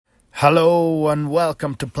Hello and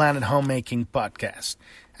welcome to Planet Homemaking Podcast.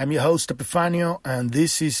 I'm your host Epifanio, and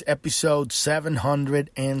this is episode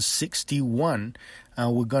 761.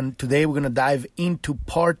 Today we're gonna dive into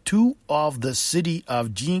part 2 of the Siddhi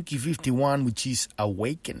of Gene Key 51, which is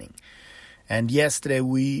awakening. And yesterday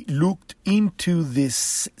we looked into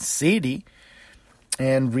this Siddhi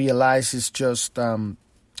and realized it's just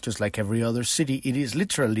like every other city. It is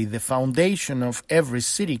literally the foundation of every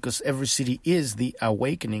city, because every city is the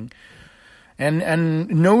awakening. And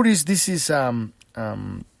notice this is a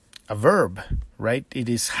verb, right? It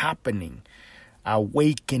is happening.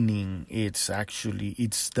 Awakening, it's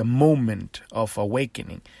the moment of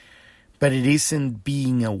awakening. But it isn't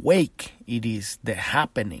being awake, it is the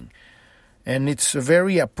happening. And it's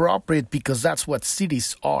very appropriate because that's what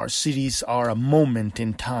cities are. Cities are a moment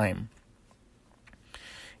in time.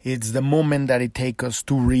 It's the moment that it takes us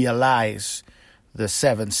to realize the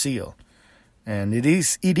seventh seal. And it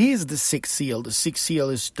is the sixth seal. The sixth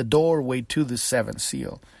seal is the doorway to the seventh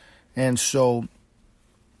seal. And so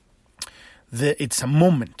it's a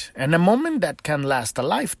moment. And a moment that can last a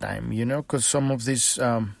lifetime, because some of these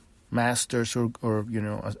masters or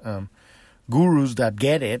gurus that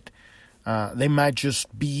get it, they might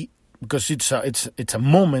just be, because it's a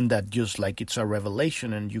moment that just like it's a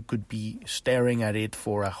revelation, and you could be staring at it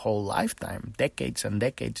for a whole lifetime, decades and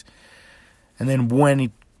decades. And then when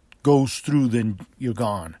it goes through, then you're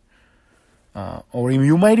gone. Or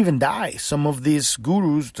you might even die. Some of these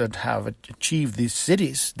gurus that have achieved these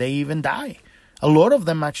cities, they even die. A lot of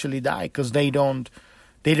them actually die because they don't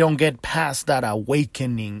get past that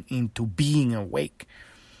awakening into being awake.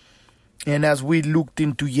 And as we looked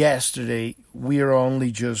into yesterday, we are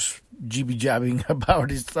only just jibby-jabbing about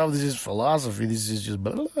this stuff. This is philosophy. This is just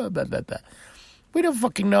blah, blah, blah, blah, blah. We don't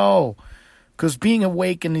fucking know. Because being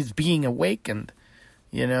awakened is being awakened.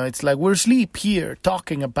 It's like we're asleep here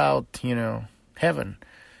talking about, heaven.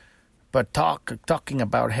 But talking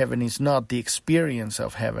about heaven is not the experience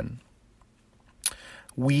of heaven.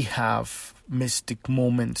 We have mystic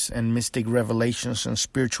moments and mystic revelations and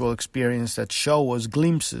spiritual experience that show us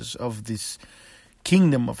glimpses of this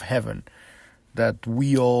kingdom of heaven that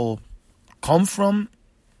we all come from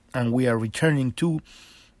and we are returning to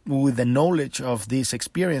with the knowledge of this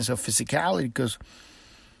experience of physicality, because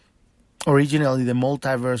originally the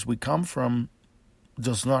multiverse we come from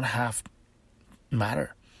does not have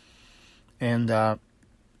matter. And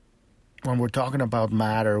when we're talking about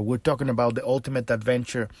matter, we're talking about the ultimate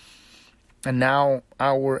adventure. And now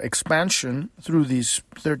our expansion through these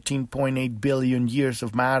 13.8 billion years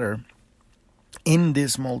of matter in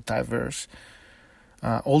this multiverse,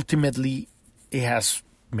 ultimately it has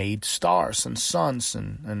made stars and suns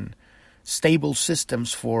and stable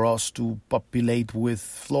systems for us to populate with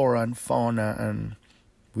flora and fauna, and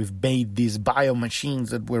we've made these biomachines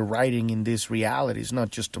that we're riding in these realities,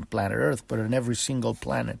 not just on planet Earth, but on every single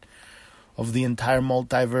planet of the entire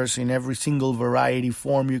multiverse, in every single variety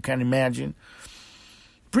form you can imagine.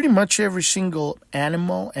 Pretty much every single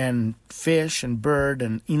animal and fish and bird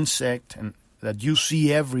and insect and that you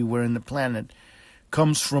see everywhere in the planet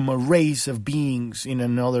comes from a race of beings in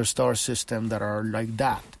another star system that are like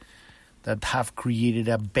that have created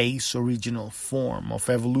a base original form of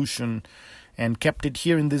evolution and kept it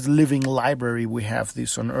here in this living library. We have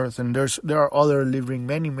this on Earth, and there are other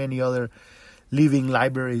many other living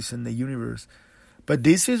libraries in the universe. But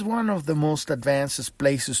this is one of the most advanced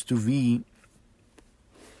places to be,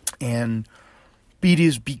 and it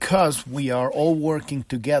is because we are all working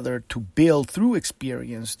together to build through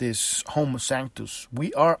experience this Homo Sanctus.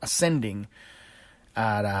 We are ascending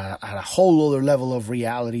at a whole other level of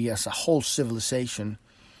reality as a whole civilization.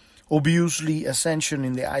 Obviously, ascension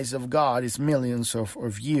in the eyes of God is millions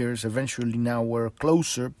of years. Eventually, now we're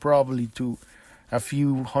closer, probably to a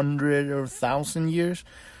few hundred or thousand years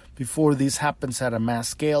before this happens at a mass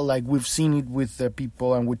scale, like we've seen it with the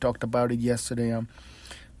people, and we talked about it yesterday,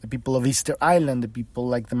 the people of Easter Island, the people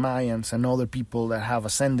like the Mayans and other people that have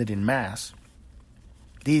ascended in mass.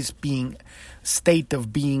 This being state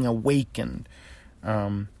of being awakened.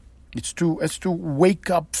 It's to wake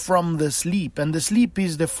up from the sleep, and the sleep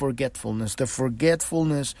is the forgetfulness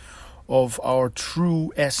of our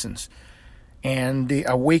true essence. And the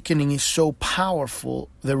awakening is so powerful,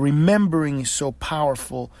 the remembering is so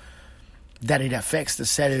powerful that it affects the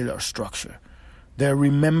cellular structure. The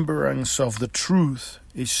remembrance of the truth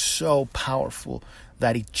is so powerful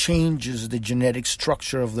that it changes the genetic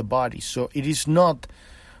structure of the body. So it is not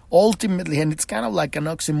ultimately, and it's kind of like an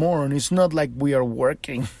oxymoron, it's not like we are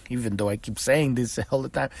working, even though I keep saying this all the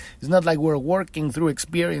time, it's not like we're working through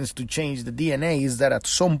experience to change the DNA. Is that at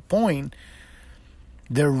some point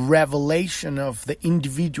the revelation of the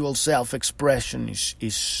individual self-expression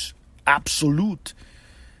is absolute.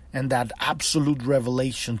 And that absolute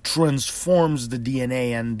revelation transforms the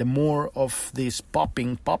DNA, and the more of these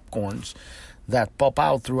popping popcorns that pop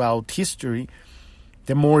out throughout history,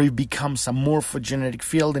 the more it becomes a morphogenetic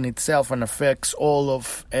field in itself and affects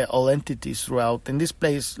all entities throughout, in this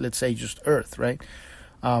place, let's say just Earth, right?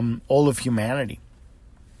 All of humanity.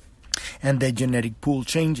 And the genetic pool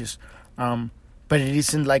changes. But it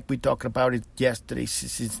isn't like we talked about it yesterday.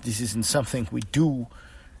 This isn't something we do.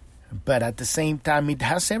 But at the same time, it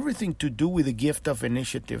has everything to do with the gift of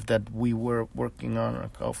initiative that we were working on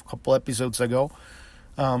a couple episodes ago.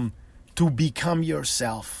 To become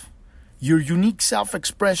yourself. Your unique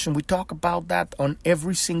self-expression. We talk about that on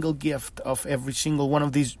every single gift of every single one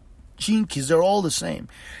of these gene keys. They're all the same.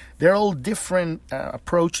 They're all different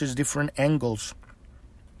approaches, different angles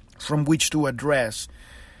from which to address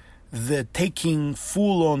the taking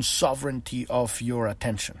full-on sovereignty of your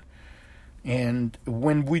attention. And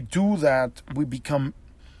when we do that, we become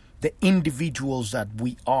the individuals that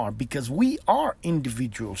we are, because we are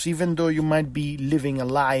individuals, even though you might be living a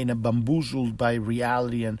lie and bamboozled by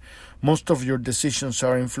reality and most of your decisions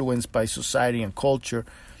are influenced by society and culture.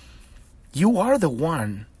 You are the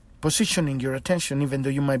one positioning your attention, even though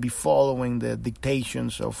you might be following the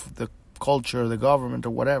dictations of the culture, the government,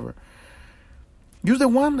 or whatever. You're the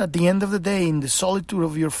one at the end of the day, in the solitude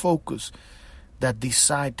of your focus, that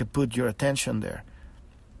decide to put your attention there.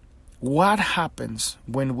 What happens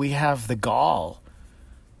when we have the gall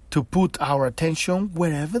to put our attention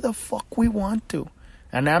wherever the fuck we want to?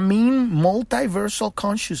 And I mean multiversal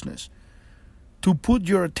consciousness. To put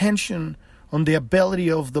your attention on the ability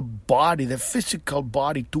of the body, the physical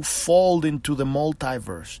body, to fold into the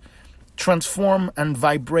multiverse. Transform and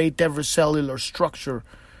vibrate every cellular structure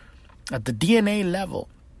at the DNA level.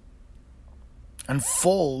 And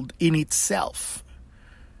fold in itself,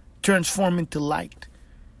 transform into light,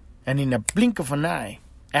 and in a blink of an eye,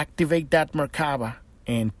 activate that Merkaba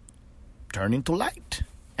and turn into light,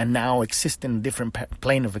 and now exist in a different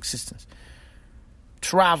plane of existence.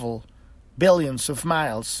 Travel billions of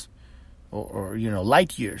miles, or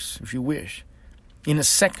light years, if you wish, in a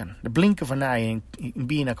second, the blink of an eye, and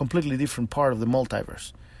be in a completely different part of the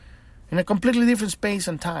multiverse, in a completely different space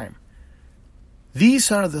and time.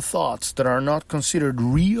 These are the thoughts that are not considered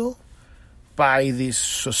real by this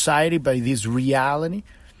society, by this reality.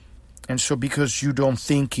 And so because you don't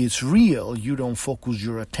think it's real, you don't focus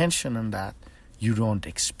your attention on that, you don't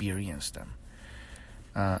experience them.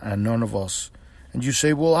 And none of us. And you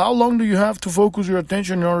say, well, how long do you have to focus your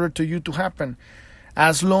attention in order to you to happen?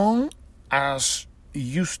 As long as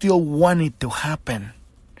you still want it to happen.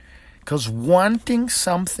 Because wanting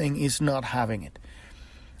something is not having it.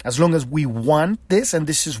 As long as we want this, and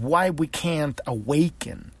this is why we can't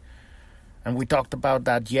awaken. And we talked about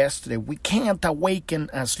that yesterday. We can't awaken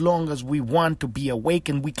as long as we want to be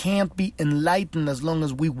awakened. We can't be enlightened as long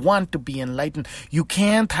as we want to be enlightened. You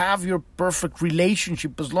can't have your perfect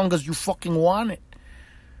relationship as long as you fucking want it.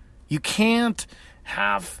 You can't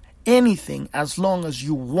have anything as long as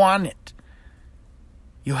you want it.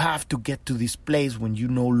 You have to get to this place when you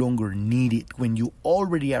no longer need it, when you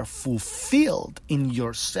already are fulfilled in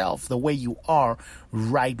yourself the way you are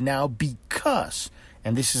right now, because,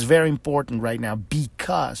 and this is very important right now,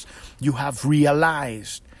 because you have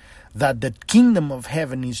realized that the kingdom of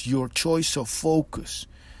heaven is your choice of focus.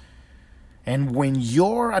 And when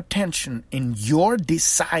your attention and your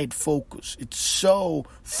decide focus, it's so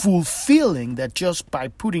fulfilling that just by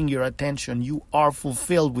putting your attention, you are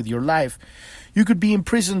fulfilled with your life. You could be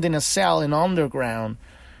imprisoned in a cell in underground,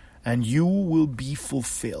 and you will be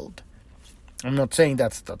fulfilled. I'm not saying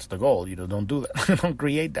that's the goal. Don't do that. Don't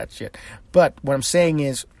create that shit. But what I'm saying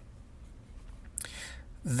is,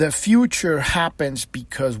 the future happens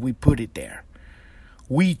because we put it there.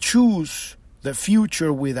 We choose the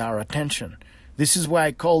future with our attention. This is why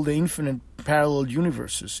I call the infinite parallel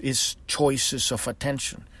universes is choices of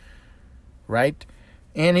attention, right?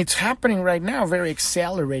 And it's happening right now, very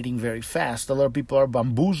accelerating, very fast. A lot of people are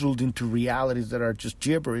bamboozled into realities that are just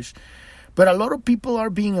gibberish. But a lot of people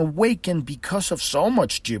are being awakened because of so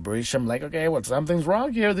much gibberish. I'm like, okay, well, something's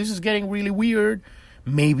wrong here. This is getting really weird.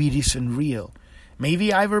 Maybe it isn't real. Maybe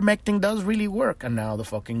ivermectin does really work. And now the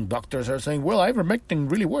fucking doctors are saying, well,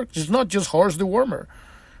 ivermectin really works. It's not just horse dewormer.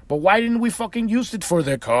 But why didn't we fucking use it for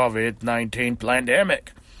the COVID-19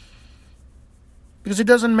 pandemic? Because it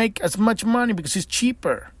doesn't make as much money, because it's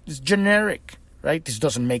cheaper. It's generic, right? This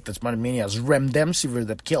doesn't make as much money as remdesivir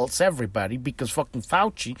that kills everybody, because fucking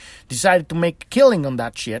Fauci decided to make a killing on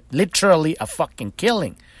that shit. Literally a fucking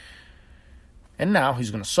killing. And now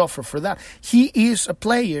he's going to suffer for that. He is a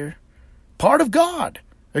player, part of God,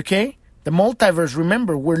 okay? The multiverse,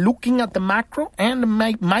 remember, we're looking at the macro and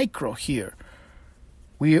the micro here.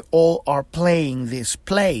 We all are playing this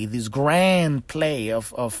grand play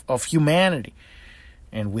of humanity.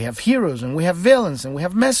 And we have heroes, and we have villains, and we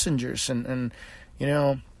have messengers, and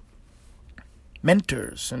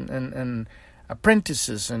mentors, and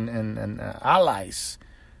apprentices, and allies.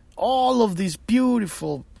 All of these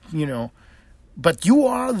beautiful, but you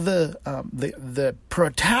are the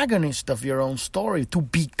protagonist of your own story, to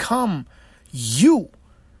become you.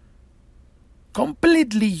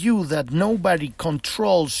 Completely you, that nobody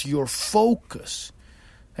controls your focus.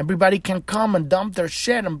 Everybody can come and dump their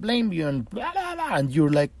shit and blame you and blah, blah, blah. And you're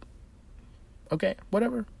like, okay,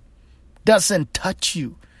 whatever. Doesn't touch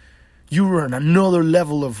you. You're on another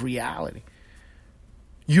level of reality.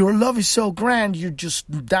 Your love is so grand, you're just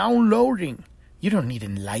downloading. You don't need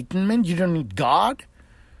enlightenment. You don't need God.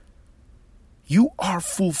 You are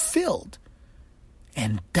fulfilled.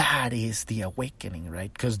 And that is the awakening,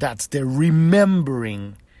 right? Because that's the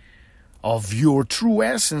remembering of your true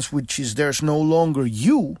essence, which is there's no longer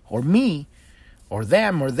you or me or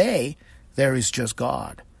them or they. There is just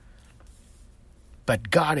God.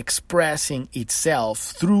 But God expressing itself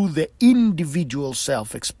through the individual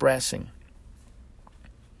self expressing.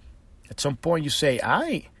 At some point you say,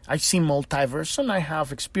 I see multiverse, and I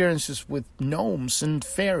have experiences with gnomes and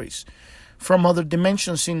fairies from other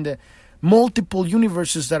dimensions in the multiple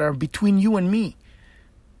universes that are between you and me.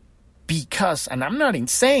 Because, and I'm not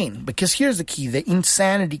insane, because here's the key, the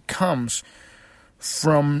insanity comes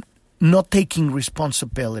from not taking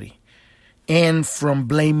responsibility and from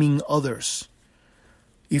blaming others.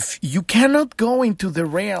 If you cannot go into the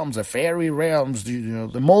realms, the fairy realms, the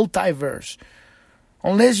multiverse,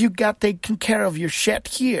 unless you got taken care of your shit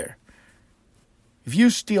here. If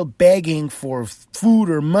you're still begging for food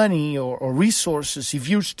or money or resources, if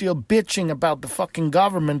you're still bitching about the fucking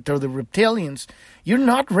government or the reptilians, you're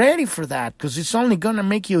not ready for that, because it's only going to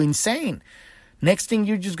make you insane. Next thing,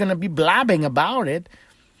 you're just going to be blabbing about it.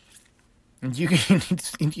 And and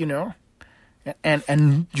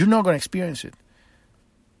you're not going to experience it.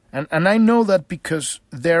 And I know that because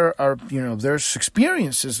there are, there's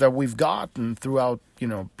experiences that we've gotten throughout,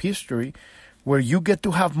 history, where you get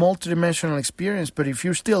to have multidimensional experience. But if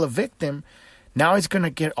you're still a victim, now it's going to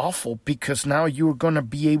get awful, because now you're going to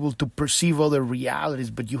be able to perceive other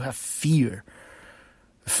realities, but you have fear.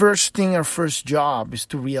 First thing, our first job is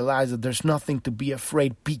to realize that there's nothing to be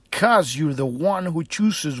afraid, because you're the one who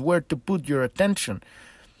chooses where to put your attention.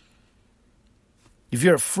 If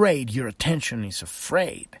you're afraid, your attention is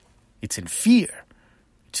afraid. It's in fear.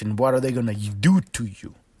 It's in what are they going to do to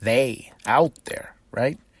you? They, out there,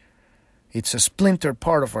 right? It's a splinter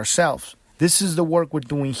part of ourselves. This is the work we're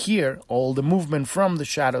doing here, all the movement from the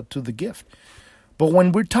shadow to the gift. But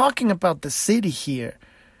when we're talking about the Siddhi here,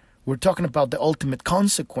 we're talking about the ultimate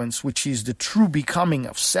consequence, which is the true becoming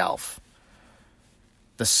of self.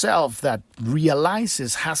 The self that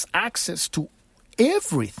realizes has access to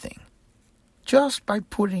everything just by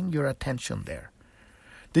putting your attention there.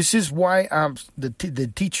 This is why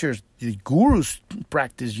the teachers, the gurus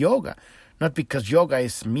practice yoga. Not because yoga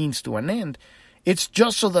is means to an end. It's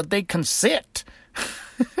just so that they can sit.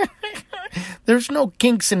 There's no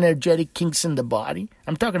kinks, energetic kinks in the body.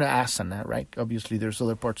 I'm talking to asana, right? Obviously, there's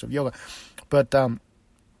other parts of yoga. But just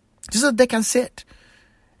so that they can sit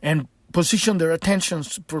and position their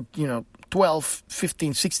attentions for, 12,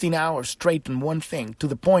 15, 16 hours straight on one thing, to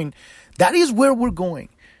the point that is where we're going.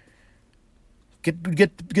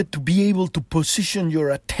 Get to be able to position your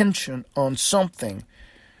attention on something.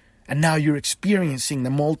 And now you're experiencing the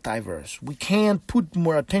multiverse. We can't put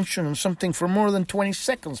more attention on something for more than 20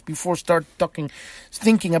 seconds before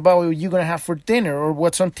thinking about what you're going to have for dinner, or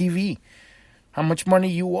what's on TV, how much money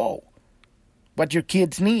you owe, what your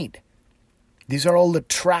kids need. These are all the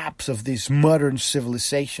traps of this modern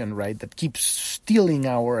civilization, right, that keeps stealing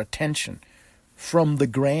our attention from the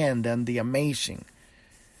grand and the amazing.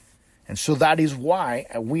 And so that is why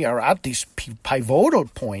we are at this pivotal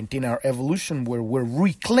point in our evolution, where we're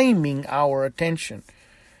reclaiming our attention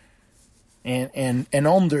and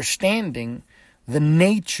understanding the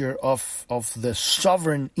nature of the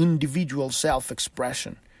sovereign individual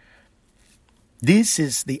self-expression. This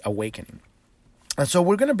is the awakening. And so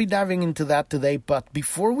we're going to be diving into that today. But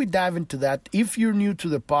before we dive into that, if you're new to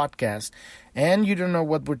the podcast and you don't know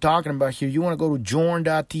what we're talking about here, you want to go to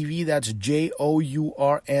journ.tv. That's JOURN.tv.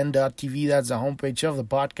 That's the homepage of the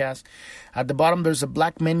podcast. At the bottom, there's a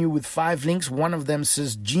black menu with 5 links. One of them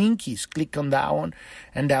says Gene Keys. Click on that one,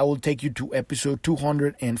 and that will take you to episode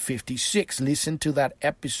 256. Listen to that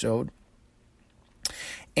episode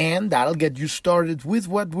And that'll get you started with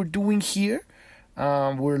what we're doing here.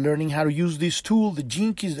 We're learning how to use this tool, the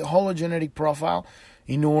gene keys, the hologenetic profile,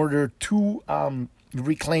 in order to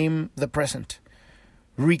reclaim the present.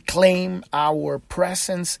 Reclaim our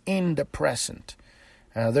presence in the present.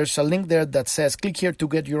 There's a link there that says, click here to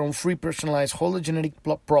get your own free personalized hologenetic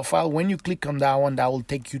profile. When you click on that one, that will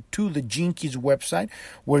take you to the Gene Keys website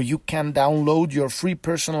where you can download your free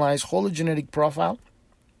personalized hologenetic profile.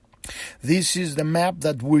 This is the map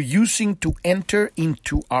that we're using to enter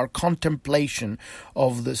into our contemplation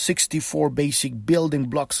of the 64 basic building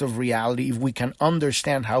blocks of reality. If we can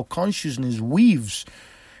understand how consciousness weaves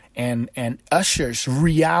and ushers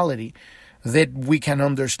reality, that we can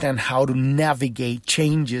understand how to navigate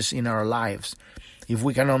changes in our lives. If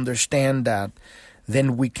we can understand that,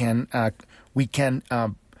 then we can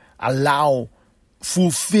allow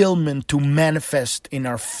fulfillment to manifest in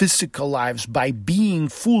our physical lives by being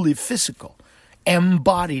fully physical,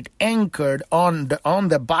 embodied, anchored on the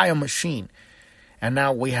biomachine. And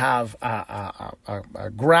now we have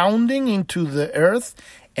a grounding into the earth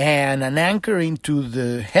and an anchor into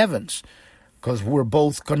the heavens, because we're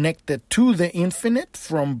both connected to the infinite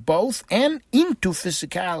from both and into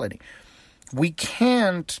physicality. We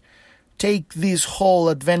can't take this whole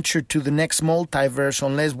adventure to the next multiverse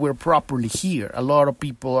unless we're properly here. A lot of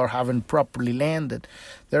people haven't properly landed.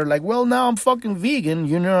 They're like, well, now I'm fucking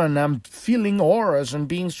vegan, and I'm feeling auras and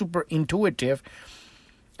being super intuitive,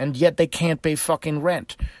 and yet they can't pay fucking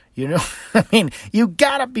rent, I mean, you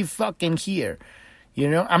gotta be fucking here.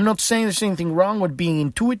 I'm not saying there's anything wrong with being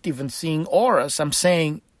intuitive and seeing auras. I'm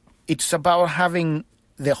saying it's about having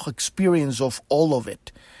the experience of all of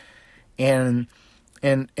it. And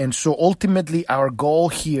so ultimately our goal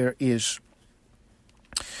here is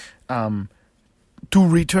to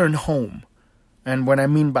return home. And what I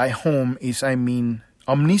mean by home is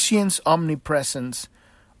omniscience, omnipresence,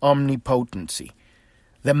 omnipotency.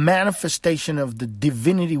 The manifestation of the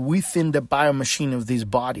divinity within the biomachine of these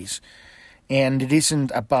bodies. And it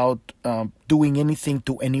isn't about doing anything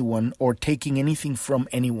to anyone or taking anything from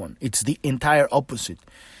anyone. It's the entire opposite.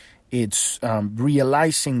 It's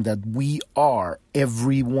realizing that we are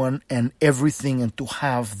everyone and everything, and to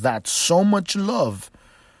have that so much love,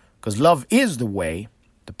 because love is the way,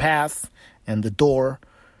 the path, and the door,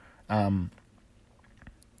 that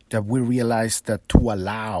we realize that to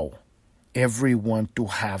allow everyone to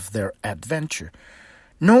have their adventure.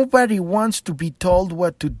 Nobody wants to be told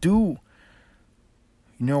what to do.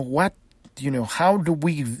 How do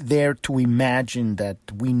we dare to imagine that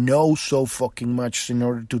we know so fucking much in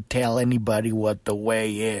order to tell anybody what the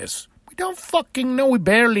way is? We don't fucking know. We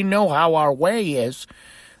barely know how our way is.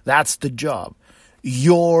 That's the job.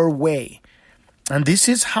 Your way. And this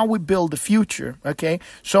is how we build the future, okay?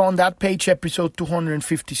 So on that page, episode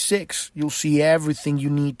 256, you'll see everything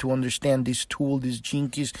you need to understand this tool, this gene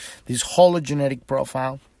keys, this hologenetic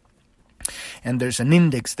profile. And there's an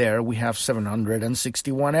index there. We have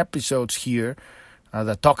 761 episodes here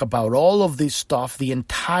that talk about all of this stuff. The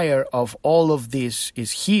entire of all of this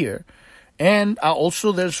is here. And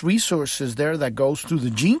also there's resources there that goes to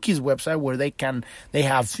the Gene Keys website where they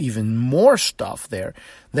have even more stuff there.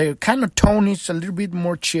 Tony's a little bit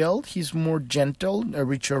more chill. He's more gentle.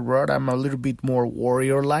 Richard Rudd, I'm a little bit more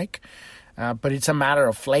warrior-like. But it's a matter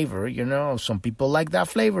of flavor, Some people like that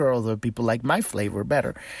flavor, other people like my flavor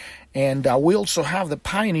better. And we also have the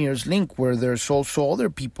Pioneers link where there's also other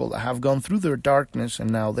people that have gone through their darkness and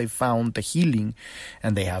now they found the healing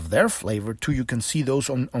and they have their flavor too. You can see those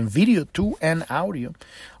on video too and audio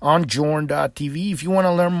on Jorn.tv. If you want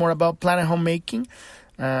to learn more about planet homemaking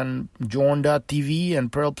and Jorn.tv and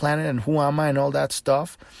Pearl Planet and Who Am I and all that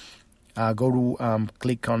stuff, go to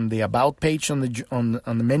click on the About page on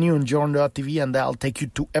the menu on Jorn.tv and that'll take you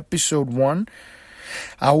to episode 1.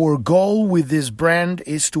 Our goal with this brand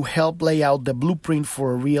is to help lay out the blueprint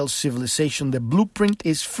for a real civilization. The blueprint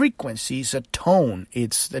is frequency, it's a tone.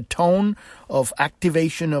 It's the tone of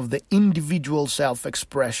activation of the individual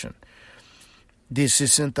self-expression. This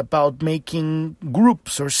isn't about making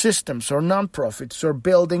groups or systems or nonprofits or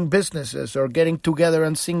building businesses or getting together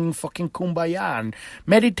and singing fucking Kumbaya and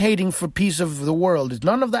meditating for peace of the world. It's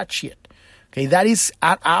none of that shit. Okay, that is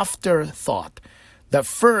an afterthought. The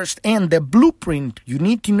first and the blueprint you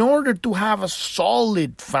need in order to have a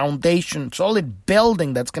solid foundation, solid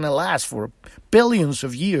building that's going to last for billions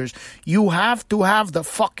of years, you have to have the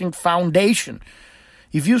fucking foundation.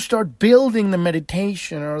 If you start building the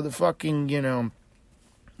meditation or the fucking,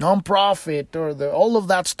 nonprofit or all of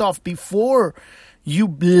that stuff before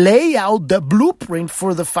you lay out the blueprint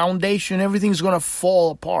for the foundation, everything's going to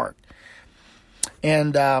fall apart.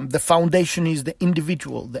 And the foundation is the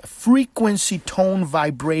individual, the frequency tone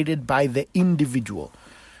vibrated by the individual.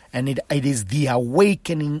 And it is the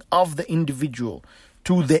awakening of the individual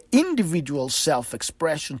to the individual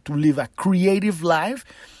self-expression to live a creative life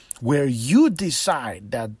where you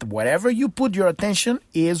decide that whatever you put your attention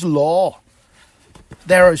is law.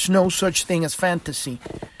 There is no such thing as fantasy.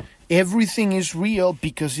 Everything is real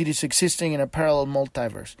because it is existing in a parallel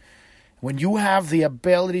multiverse. When you have the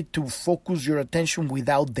ability to focus your attention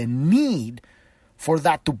without the need for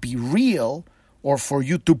that to be real or for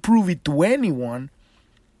you to prove it to anyone,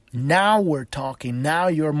 now we're talking. Now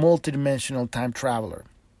you're a multidimensional time traveler.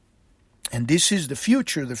 And this is the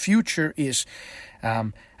future. The future is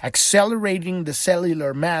accelerating the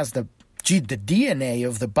cellular mass, the DNA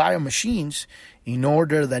of the biomachines, in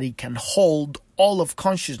order that it can hold all of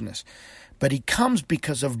consciousness. But it comes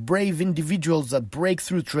because of brave individuals that break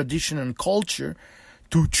through tradition and culture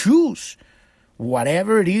to choose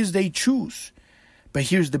whatever it is they choose. But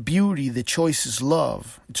here's the beauty, the choice is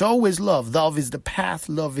love. It's always love. Love is the path,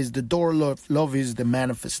 love is the door, love is the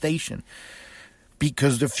manifestation.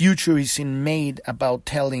 Because the future isn't made about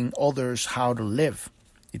telling others how to live.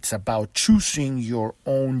 It's about choosing your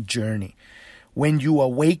own journey. When you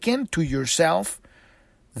awaken to yourself,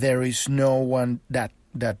 there is no one that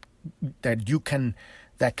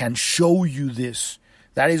can show you this.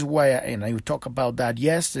 That is why, and I talked about that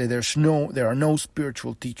yesterday. There are no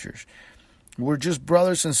spiritual teachers. We're just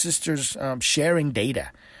brothers and sisters sharing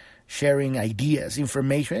data, sharing ideas,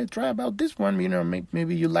 information. Hey, try about this one.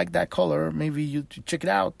 Maybe you like that color. Maybe you check it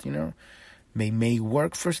out. May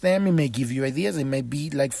work for them. It may give you ideas. It may be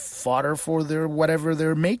like fodder for their whatever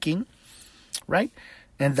they're making, right?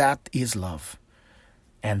 And that is love.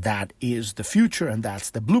 And that is the future, and that's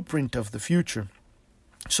the blueprint of the future.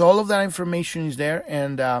 So all of that information is there.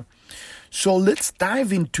 And so let's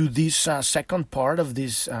dive into this second part of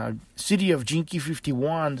this City of Jinky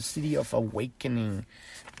 51, the City of Awakening,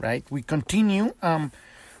 right? We continue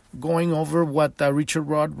going over what Richard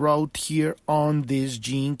Rudd wrote here on this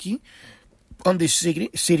Jinky, on this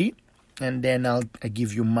city. And then I'll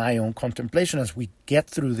give you my own contemplation as we get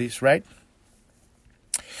through this, right?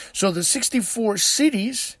 So the 64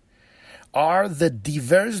 cities are the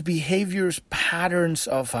diverse behaviors, patterns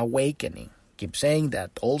of awakening. Keep saying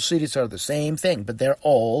that all cities are the same thing, but they're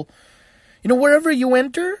all, wherever you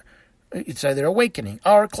enter, it's either awakening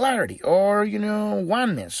or clarity or,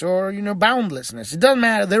 oneness or, boundlessness. It doesn't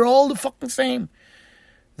matter. They're all the fucking same.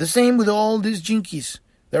 The same with all these jinkies.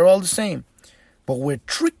 They're all the same. But we're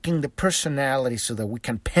tricking the personality so that we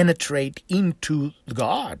can penetrate into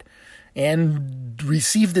God and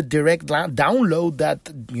receive the direct download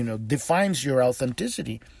that, defines your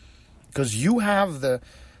authenticity. Because you have the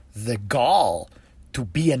gall to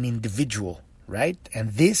be an individual, right?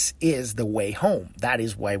 And this is the way home. That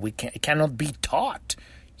is why it cannot be taught.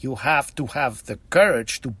 You have to have the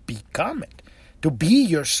courage to become it, to be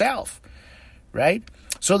yourself, right?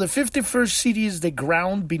 So the 51st city is the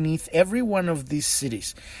ground beneath every one of these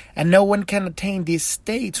cities. And no one can attain these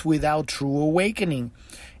states without true awakening.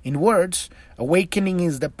 In words, awakening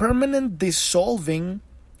is the permanent dissolving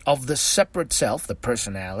of the separate self, the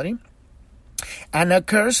personality, and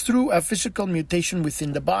occurs through a physical mutation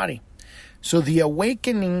within the body. So the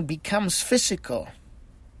awakening becomes physical.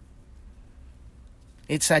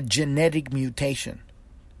 It's a genetic mutation,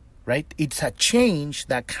 right? It's a change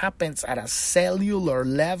that happens at a cellular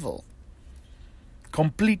level.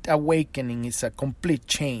 Complete awakening is a complete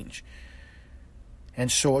change. And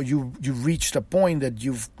so you reached a point that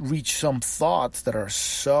you've reached some thoughts that are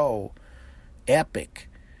so epic,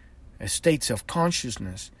 states of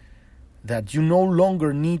consciousness, that you no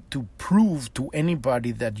longer need to prove to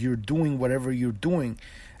anybody that you're doing whatever you're doing.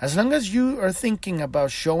 As long as you are thinking about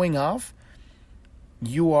showing off,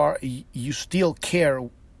 you still care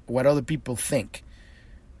what other people think,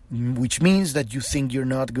 which means that you think you're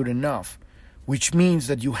not good enough, which means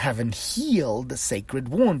that you haven't healed the sacred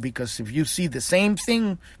wound. Because if you see the same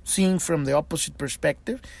thing, seeing from the opposite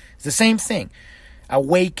perspective, it's the same thing.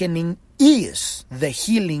 Awakening is the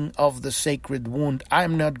healing of the sacred wound.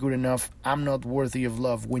 I'm not good enough. I'm not worthy of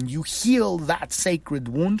love. When you heal that sacred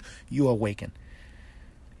wound, you awaken.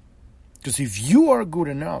 Because if you are good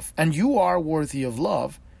enough and you are worthy of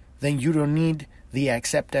love, then you don't need the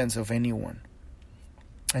acceptance of anyone.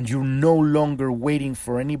 And you're no longer waiting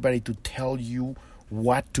for anybody to tell you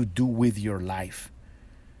what to do with your life.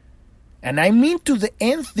 And I mean to the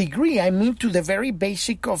nth degree. I mean to the very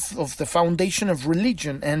basic of the foundation of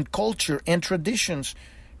religion and culture and traditions,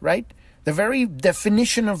 right? The very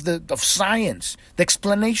definition of science, the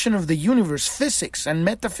explanation of the universe, physics and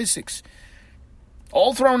metaphysics,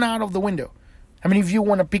 all thrown out of the window. I mean, if you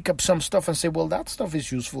want to pick up some stuff and say, well, that stuff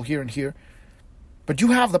is useful here and here, but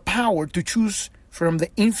you have the power to choose from the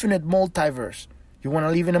infinite multiverse. You want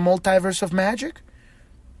to live in a multiverse of magic?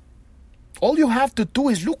 All you have to do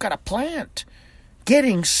is look at a plant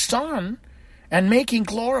getting sun and making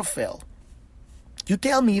chlorophyll. You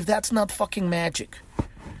tell me if that's not fucking magic.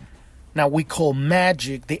 Now, we call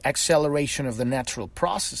magic the acceleration of the natural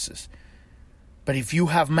processes. But if you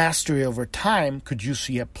have mastery over time, could you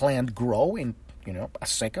see a plant grow in, a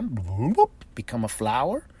second? Become a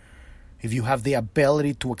flower? If you have the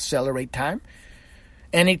ability to accelerate time?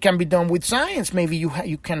 And it can be done with science. Maybe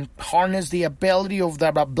you can harness the ability of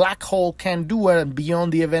that a black hole can do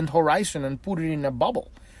beyond the event horizon and put it in a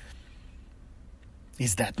bubble.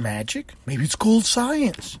 Is that magic? Maybe it's called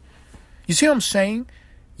science. You see what I'm saying?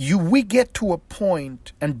 We get to a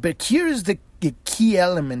point, but here is the key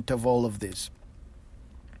element of all of this.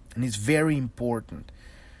 And it's very important.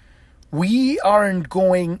 We aren't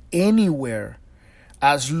going anywhere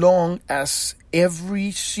as long as every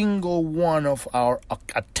single one of our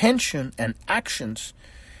attention and actions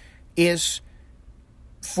is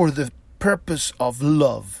for the purpose of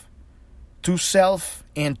love to self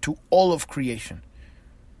and to all of creation.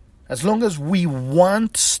 As long as we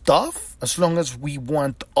want stuff, as long as we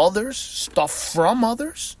want stuff from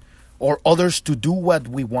others, or others to do what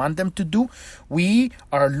we want them to do, we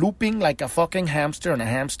are looping like a fucking hamster on a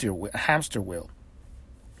hamster wheel.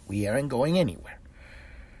 We aren't going anywhere.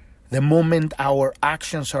 The moment our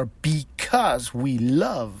actions are because we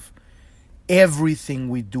love, everything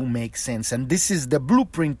we do makes sense. And this is the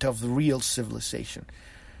blueprint of the real civilization.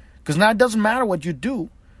 Because now it doesn't matter what you do,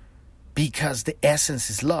 because the essence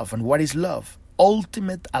is love. And what is love?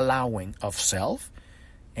 Ultimate allowing of self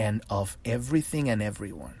and of everything and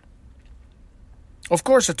everyone. Of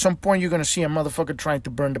course, at some point you're going to see a motherfucker trying to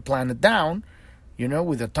burn the planet down,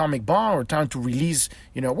 with atomic bomb, or trying to release,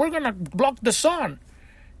 we're going to block the sun.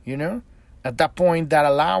 At that point, that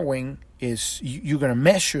allowing is, you're going to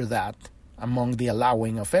measure that among the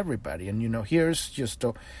allowing of everybody. And, here's just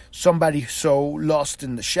somebody so lost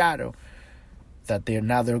in the shadow that they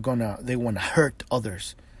want to hurt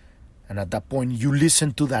others. And at that point, you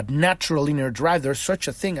listen to that natural inner drive. There's such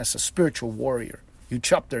a thing as a spiritual warrior. You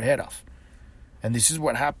chop their head off. And this is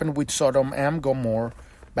what happened with Sodom and Gomorrah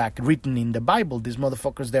back written in the Bible. These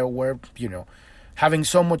motherfuckers there were, having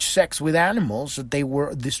so much sex with animals that they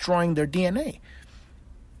were destroying their DNA.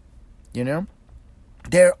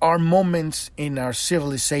 There are moments in our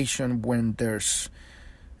civilization when there's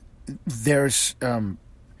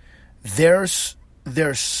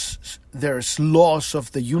laws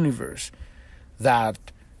of the universe that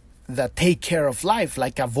take care of life,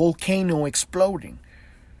 like a volcano exploding.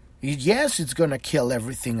 Yes, it's going to kill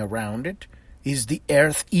everything around it. Is the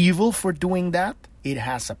earth evil for doing that? It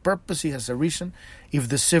has a purpose, it has a reason. If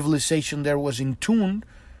the civilization there was in tune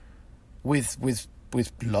with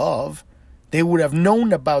love, they would have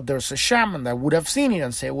known about there's a shaman that would have seen it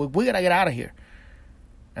and say, well, we got to get out of here.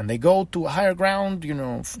 And they go to a higher ground,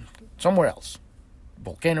 somewhere else.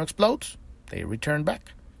 Volcano explodes, they return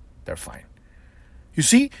back. They're fine. You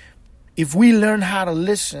see, if we learn how to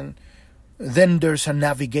listen, then there's a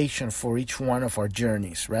navigation for each one of our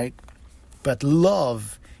journeys, right? But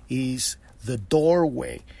love is the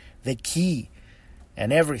doorway, the key,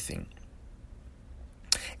 and everything.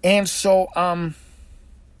 And so,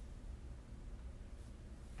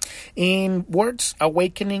 in words,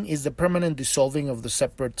 awakening is the permanent dissolving of the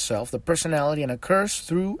separate self, the personality, and occurs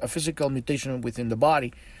through a physical mutation within the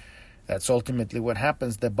body. That's ultimately what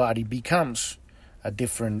happens. The body becomes a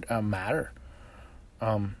different matter.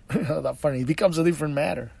 That's funny. It becomes a different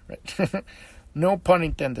matter, right? No pun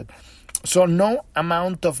intended. So no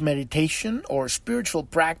amount of meditation or spiritual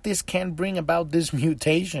practice can bring about this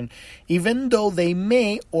mutation, even though they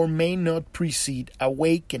may or may not precede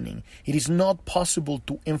awakening. It is not possible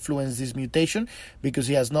to influence this mutation because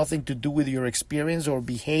it has nothing to do with your experience or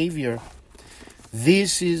behavior.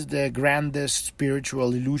 This is the grandest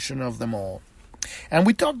spiritual illusion of them all. And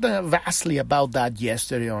we talked vastly about that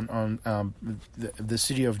yesterday on the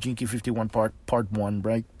City of Jinky 51 part 1,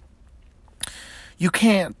 right? You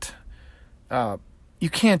can't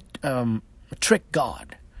trick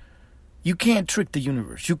God. You can't trick the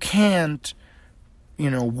universe. You can't,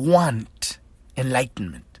 want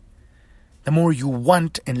enlightenment. The more you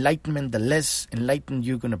want enlightenment, the less enlightened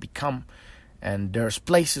you're going to become. And there's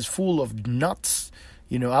places full of nuts,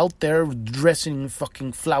 out there dressing in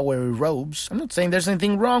fucking flowery robes. I'm not saying there's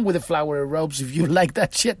anything wrong with the flowery robes. If you like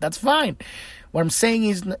that shit, that's fine. What I'm saying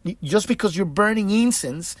is, just because you're burning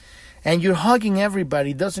incense and you're hugging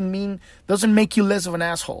everybody doesn't make you less of an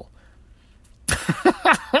asshole.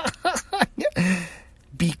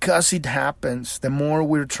 because it happens, the more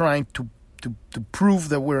we're trying to prove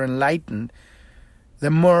that we're enlightened,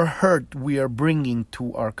 the more hurt we are bringing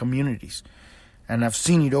to our communities. And I've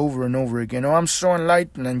seen it over and over again. Oh, I'm so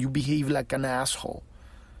enlightened, and you behave like an asshole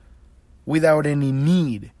without any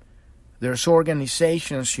need. There's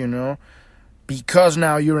organizations, because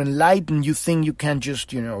now you're enlightened, you think you can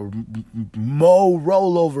just,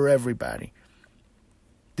 roll over everybody.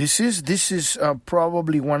 This is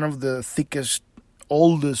probably one of the thickest,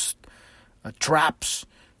 oldest traps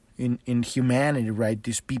in humanity, right?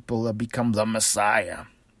 These people that become the Messiah.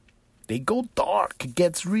 They go dark. It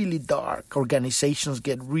gets really dark. Organizations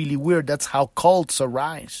get really weird. That's how cults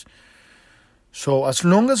arise. So as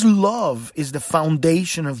long as love is the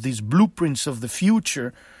foundation of these blueprints of the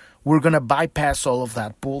future, we're going to bypass all of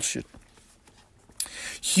that bullshit.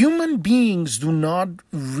 Human beings do not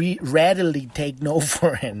readily take no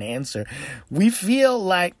for an answer. We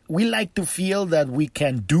like to feel that we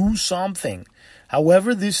can do something.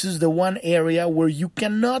 However, this is the one area where you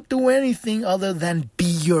cannot do anything other than be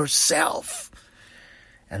yourself.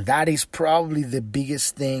 And that is probably the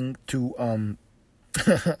biggest thing to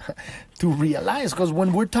to realize, because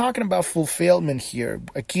when we're talking about fulfillment here,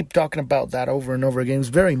 I keep talking about that over and over again. It's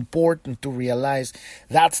very important to realize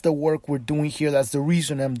that's the work we're doing here. That's the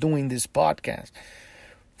reason I'm doing this podcast.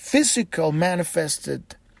 Physical,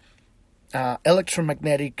 manifested,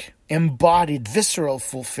 electromagnetic, embodied, visceral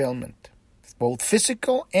fulfillment, both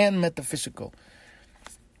physical and metaphysical.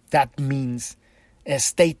 That means a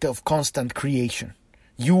state of constant creation.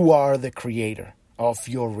 You are the creator of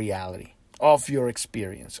your reality, of your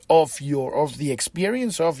experience, of the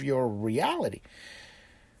experience of your reality.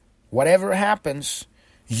 Whatever happens,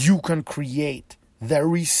 you can create the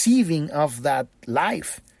receiving of that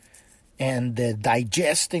life and the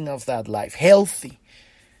digesting of that life, healthy,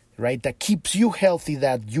 right? That keeps you healthy,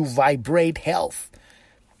 that you vibrate health.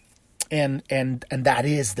 And that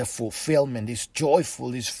is the fulfillment. It's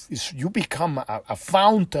joyful. It's you become a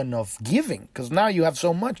fountain of giving, because now you have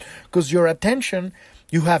so much. Because your attention,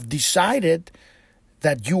 you have decided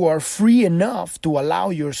that you are free enough to allow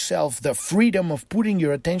yourself the freedom of putting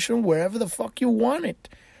your attention wherever the fuck you want it.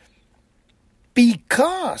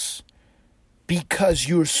 Because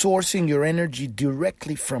you're sourcing your energy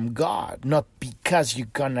directly from God, not because you're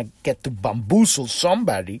gonna get to bamboozle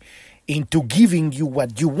somebody into giving you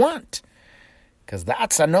what you want. Because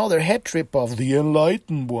that's another head trip of the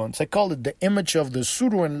enlightened ones. I call it the image of the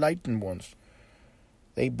pseudo-enlightened ones.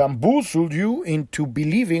 They bamboozled you into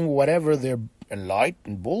believing whatever their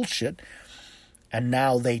enlightened bullshit, and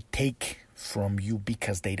now they take from you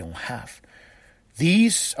because they don't have.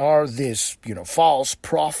 These are false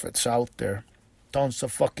prophets out there. Tons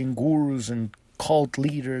of fucking gurus and cult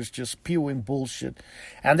leaders just spewing bullshit.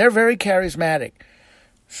 And they're very charismatic.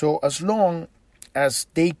 So as long as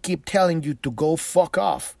they keep telling you to go fuck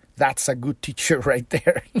off, that's a good teacher right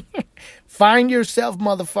there. Find yourself,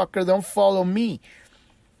 motherfucker. Don't follow me.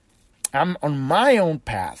 I'm on my own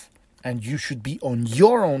path, and you should be on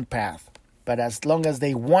your own path. But as long as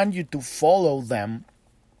they want you to follow them,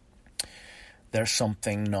 there's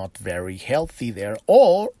something not very healthy there.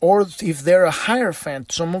 Or if they're a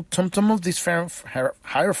hierophant, some of these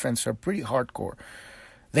hierophants are pretty hardcore.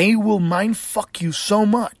 They will mind fuck you so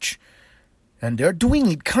much. And they're doing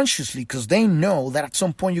it consciously because they know that at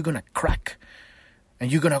some point you're going to crack. And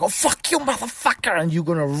you're going to go, fuck you, motherfucker. And you're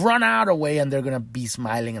going to run out of the way, and they're going to be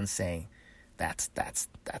smiling and saying, that's,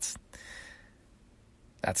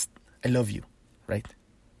 I love you, right?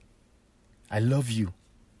 I love you.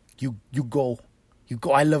 You go,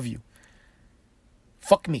 I love you.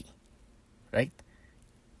 Fuck me, right?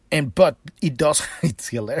 But it does, it's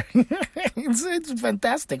hilarious. it's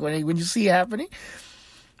fantastic when you see it happening.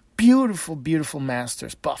 Beautiful, beautiful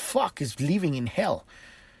masters. But fuck, is living in hell.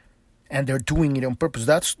 And they're doing it on purpose.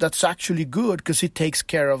 That's actually good, because it takes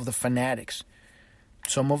care of the fanatics.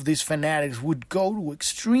 Some of these fanatics would go to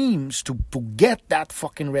extremes to get that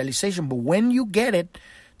fucking realization. But when you get it,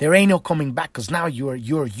 there ain't no coming back, because now you're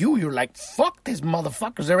like, fuck these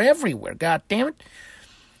motherfuckers. They're everywhere. God damn it.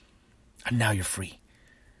 And now you're free.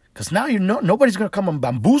 Because now nobody's going to come and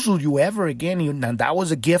bamboozle you ever again. And that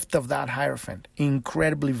was a gift of that Hierophant.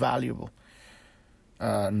 Incredibly valuable.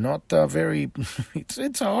 Not very... it's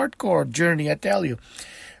a hardcore journey, I tell you.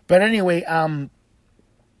 But anyway,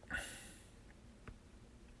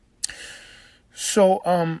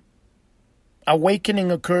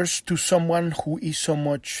 awakening occurs to someone who is so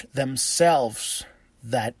much themselves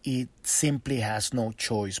that it simply has no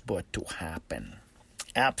choice but to happen.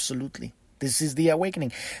 Absolutely. This is the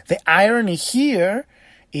awakening. The irony here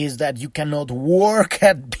is that you cannot work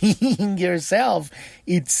at being yourself.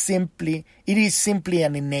 It is simply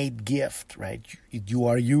an innate gift, right? You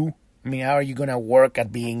are you. I mean, how are you going to work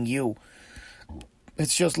at being you?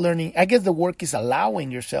 It's just learning. I guess the work is allowing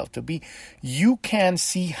yourself to be. You can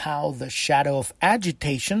see how the shadow of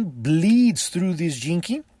agitation bleeds through this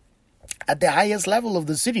jinki at the highest level of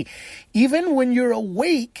the Siddhi. Even when you're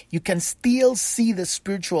awake, you can still see the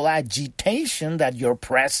spiritual agitation that your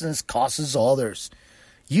presence causes others.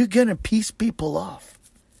 You're going to piss people off.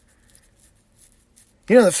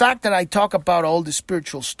 You know, the fact that I talk about all the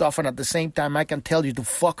spiritual stuff and at the same time I can tell you to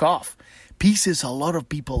fuck off pisses a lot of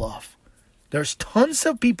people off. There's tons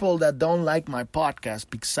of people that don't like my podcast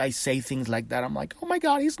because I say things like that. I'm like, oh my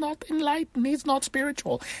God, he's not enlightened. He's not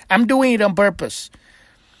spiritual. I'm doing it on purpose.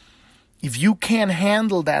 If you can't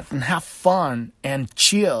handle that and have fun and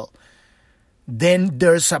chill, then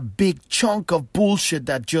there's a big chunk of bullshit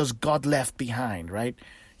that just got left behind, right?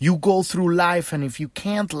 You go through life, and if you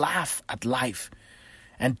can't laugh at life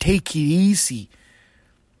and take it easy,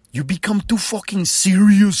 you become too fucking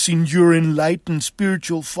serious in your enlightened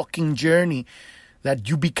spiritual fucking journey that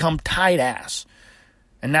you become tight ass.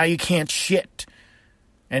 And now you can't shit.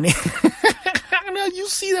 And you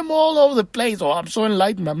see them all over the place. Oh, I'm so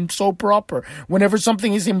enlightened. I'm so proper. Whenever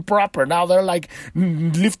something is improper, now they're like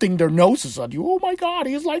lifting their noses at you. Oh my God,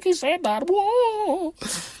 he's like he said that. Whoa.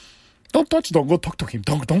 Don't go talk to him.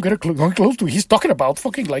 Don't get close to him. He's talking about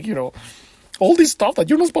fucking all this stuff that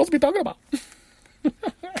you're not supposed to be talking about.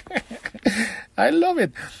 I love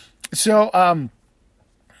it. So,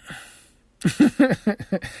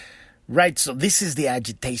 right, so this is the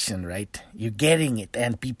agitation, right? You're getting it,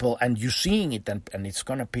 and you're seeing it, and it's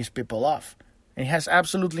going to piss people off. It has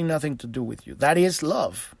absolutely nothing to do with you. That is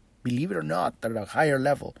love, believe it or not, at a higher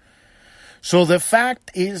level. So the fact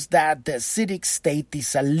is that the Siddhic state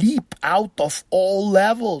is a leap out of all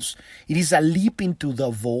levels. It is a leap into the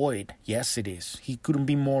void. Yes, it is. He couldn't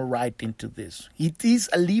be more right into this. It is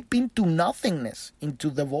a leap into nothingness, into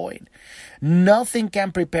the void. Nothing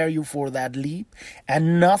can prepare you for that leap,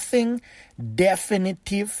 and nothing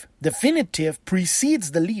definitive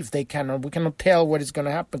precedes the leap. We cannot tell what is going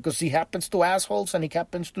to happen because it happens to assholes and it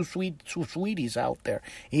happens to sweeties out there.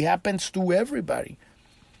 It happens to everybody.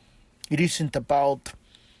 It isn't about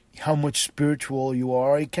how much spiritual you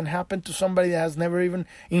are. It can happen to somebody that has never even...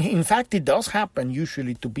 In fact, it does happen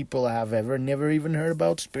usually to people that have never even heard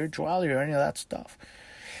about spirituality or any of that stuff.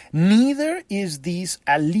 Neither is this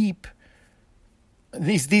a leap.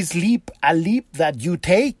 This leap a leap that you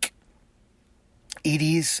take. It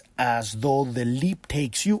is as though the leap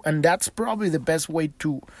takes you. And that's probably the best way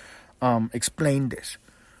to explain this.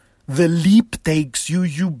 The leap takes you.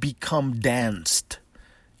 You become danced.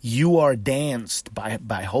 You are danced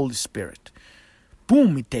by Holy Spirit.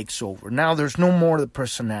 Boom, it takes over. Now there's no more the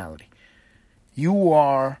personality. You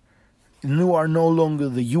are no longer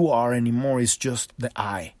the you are anymore. It's just the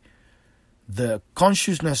I. The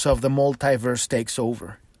consciousness of the multiverse takes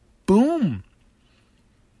over. Boom.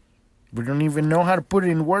 We don't even know how to put it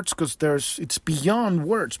in words because it's beyond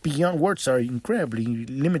words. Beyond words are incredibly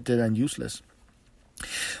limited and useless.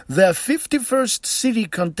 The 51st Siddhi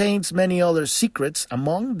contains many other secrets.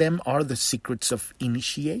 Among them are the secrets of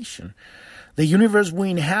initiation. The universe we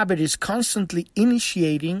inhabit is constantly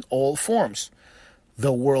initiating all forms.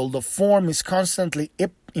 The world of form is constantly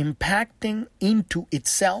impacting into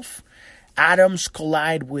itself. Atoms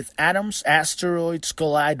collide with atoms, asteroids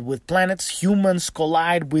collide with planets, humans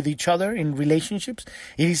collide with each other in relationships.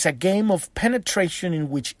 It is a game of penetration in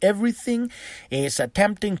which everything is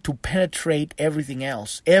attempting to penetrate everything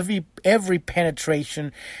else. Every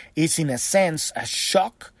penetration is in a sense a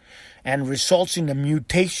shock and results in a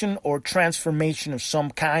mutation or transformation of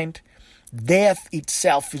some kind. Death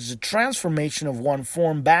itself is a transformation of one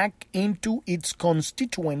form back into its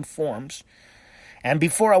constituent forms. And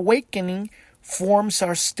before awakening, forms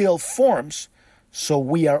are still forms, so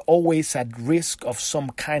we are always at risk of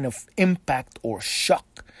some kind of impact or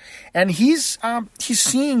shock. And he's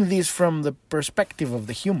seeing this from the perspective of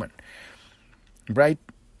the human, right?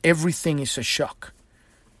 Everything is a shock,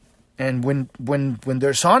 and when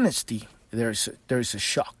there's honesty, there's a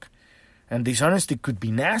shock, and this honesty could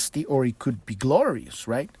be nasty or it could be glorious,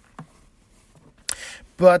 right?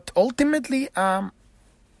 But ultimately,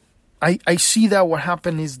 I see that what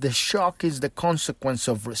happened is the shock is the consequence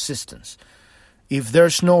of resistance. If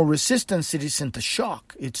there's no resistance, it isn't a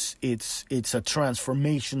shock. It's a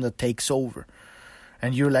transformation that takes over.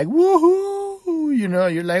 And you're like, woohoo!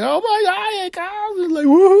 You're like, oh my God, like,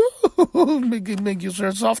 woohoo! Make you so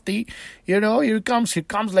softy. Here it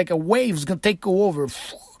comes like a wave. It's going to take you over.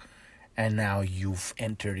 And now you've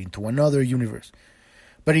entered into another universe.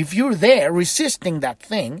 But if you're there resisting that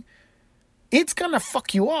thing, it's going to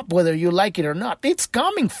fuck you up whether you like it or not. It's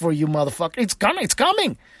coming for you, motherfucker. It's coming. It's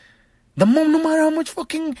coming. No matter how much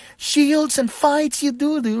fucking shields and fights you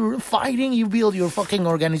do, the fighting, you build your fucking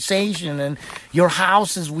organization and your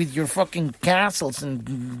houses with your fucking castles,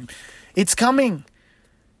 and it's coming.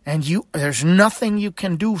 And there's nothing you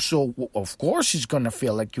can do. So, of course, it's going to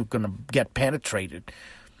feel like you're going to get penetrated.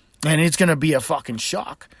 And it's going to be a fucking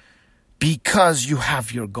shock because you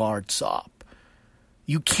have your guards up.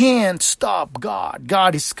 You can't stop God.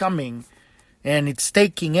 God is coming. And it's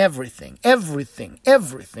taking everything.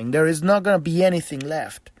 There is not going to be anything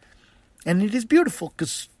left. And it is beautiful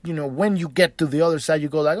because, when you get to the other side, you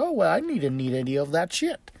go like, oh, well, I didn't need any of that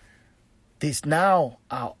shit. Now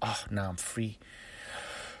I'm free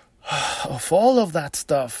of all of that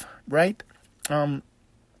stuff, right?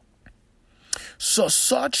 So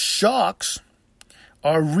such shocks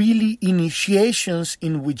are really initiations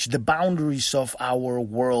in which the boundaries of our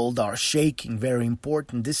world are shaking. Very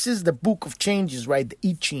important. This is the book of changes, right? The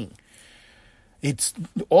I Ching. It's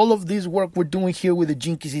all of this work we're doing here with the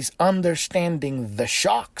Jinkies is understanding the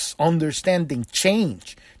shocks, understanding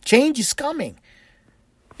change. Change is coming.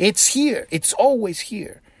 It's here. It's always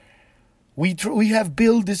here. We have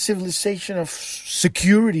built this civilization of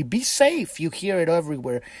security. Be safe. You hear it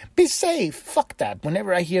everywhere. Be safe. Fuck that.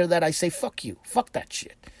 Whenever I hear that, I say, fuck you. Fuck that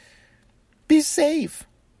shit. Be safe.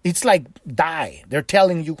 It's like die. They're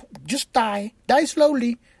telling you, just die. Die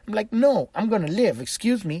slowly. I'm like, no, I'm going to live.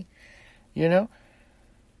 Excuse me.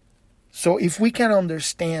 So if we can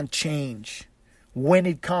understand change, when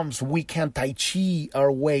it comes, we can Tai Chi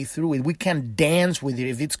our way through it. We can dance with it.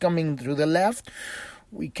 If it's coming through the left,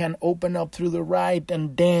 we can open up through the right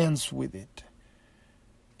and dance with it.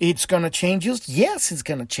 It's going to change us? Yes, it's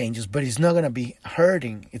going to change us, but it's not going to be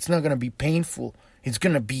hurting. It's not going to be painful. It's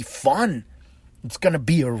going to be fun. It's going to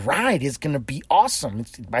be a ride. It's going to be awesome.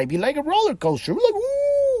 It might be like a roller coaster. We're like,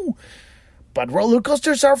 woo! But roller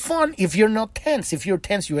coasters are fun if you're not tense. If you're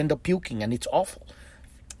tense, you end up puking, and it's awful,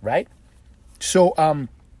 right? So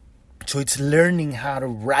it's learning how to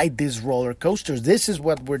ride these roller coasters. This is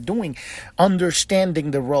what we're doing.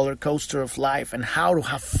 Understanding the roller coaster of life and how to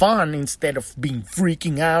have fun instead of being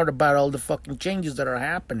freaking out about all the fucking changes that are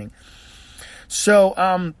happening. So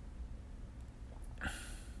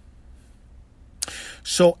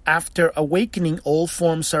after awakening, all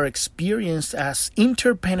forms are experienced as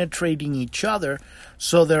interpenetrating each other,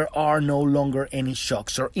 so there are no longer any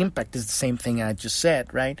shocks or impact. It's the same thing I just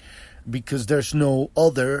said, right? Because there's no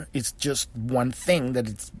other, it's just one thing that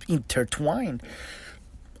it's intertwined.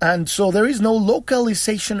 And so there is no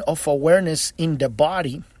localization of awareness in the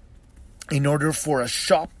body in order for a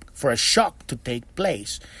shock to take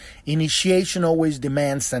place. Initiation always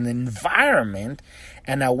demands an environment,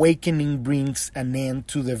 and awakening brings an end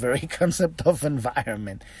to the very concept of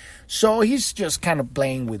environment. So he's just kind of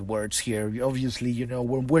playing with words here. Obviously,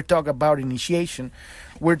 when we're talking about initiation,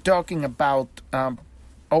 we're talking about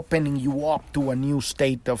opening you up to a new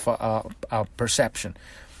state of perception.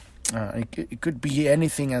 It could be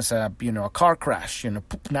anything as a car crash.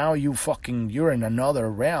 Now you're in another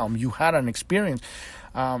realm. You had an experience.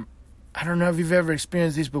 I don't know if you've ever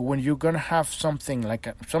experienced this, but when you're gonna have something like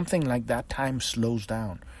that, time slows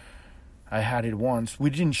down. I had it once. We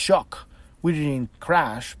didn't shock, we didn't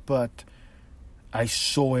crash, but I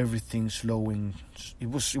saw everything slowing. It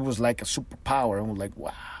was like a superpower, and we're like,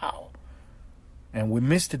 wow. And we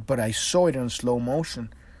missed it, but I saw it in slow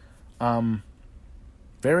motion.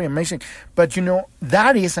 Very amazing. But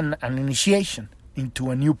that is an initiation into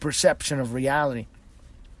a new perception of reality.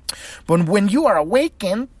 But when you are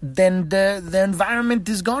awakened, then the environment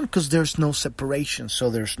is gone because there's no separation, so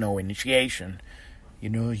there's no initiation.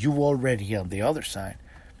 You already on the other side,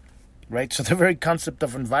 right? So the very concept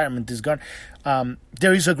of environment is gone.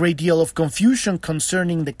 There is a great deal of confusion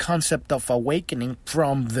concerning the concept of awakening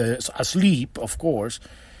from the asleep, of course.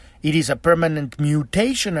 It is a permanent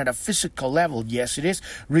mutation at a physical level. Yes, it is,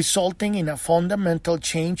 resulting in a fundamental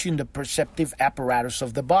change in the perceptive apparatus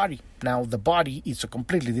of the body. Now, the body is a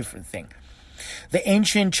completely different thing. The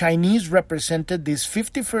ancient Chinese represented this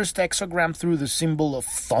 51st hexagram through the symbol of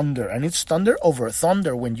thunder. And it's thunder over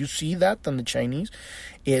thunder. When you see that on the Chinese,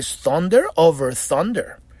 it's thunder over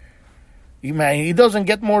thunder. It doesn't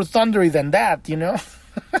get more thundery than that,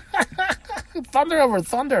 Thunder over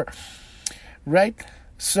thunder, right?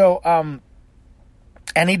 So,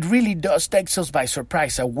 and it really does take us by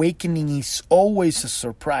surprise. Awakening is always a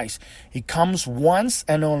surprise. It comes once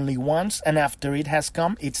and only once, and after it has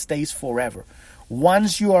come, it stays forever.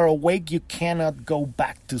 Once you are awake, you cannot go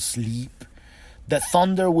back to sleep. The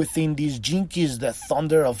thunder within this jinki is the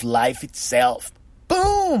thunder of life itself.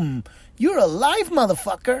 Boom! boom, you're alive,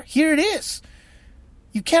 motherfucker. Here it is.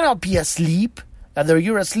 You cannot be asleep. Either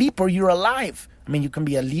you're asleep or you're alive. I mean, you can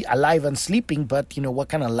be alive and sleeping, but, what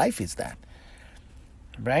kind of life is that?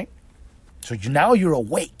 Right? So now you're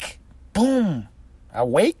awake. Boom.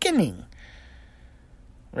 Awakening.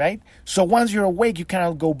 Right? So once you're awake, you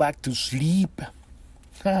cannot go back to sleep.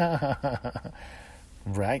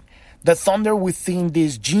 Right? The thunder within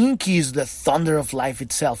this gene key is the thunder of life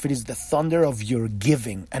itself. It is the thunder of your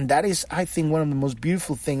giving. And that is, I think, one of the most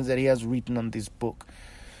beautiful things that he has written on this book.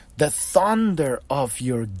 The thunder of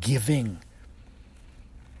your giving.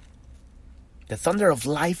 The thunder of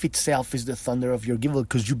life itself is the thunder of your giving,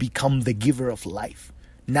 because you become the giver of life.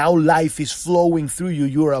 Now life is flowing through you.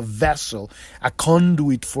 You're a vessel, a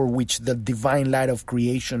conduit for which the divine light of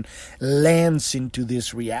creation lands into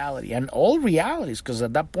this reality. And all realities, because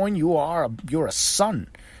at that point you're a sun.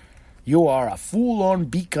 You are a full-on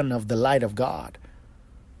beacon of the light of God.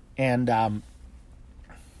 And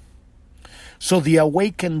so the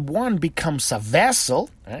awakened one becomes a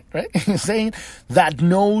vessel, right? Saying that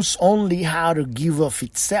knows only how to give of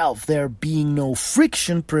itself, there being no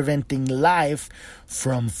friction preventing life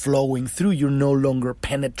from flowing through. You're no longer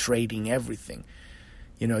penetrating everything.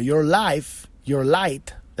 Your life, your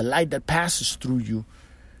light, the light that passes through you,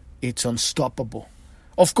 it's unstoppable.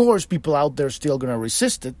 Of course, people out there are still going to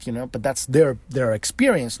resist it, but that's their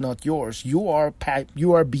experience, not yours. You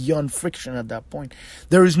are beyond friction at that point.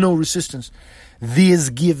 There is no resistance. This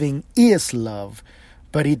giving is love,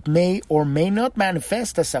 but it may or may not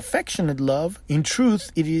manifest as affectionate love. In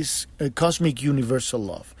truth, it is a cosmic universal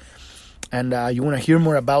love. And you want to hear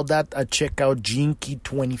more about that? Check out Gene Key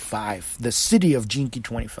 25, the Siddhi of Gene Key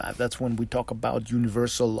 25. That's when we talk about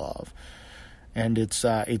universal love, and it's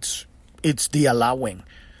the allowing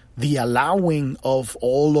of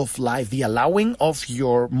all of life, the allowing of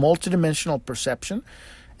your multidimensional perception,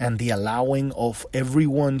 and the allowing of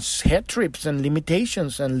everyone's head trips and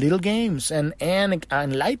limitations and little games and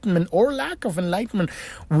enlightenment or lack of enlightenment.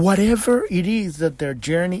 Whatever it is that their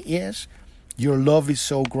journey is, your love is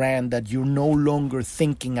so grand that you're no longer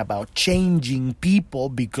thinking about changing people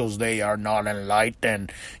because they are not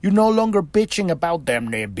enlightened. You're no longer bitching about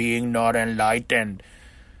them being not enlightened.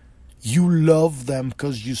 You love them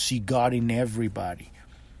because you see God in everybody.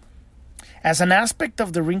 As an aspect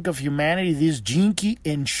of the ring of humanity, this gene key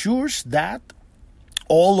ensures that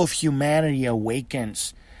all of humanity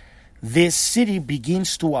awakens. This Siddhi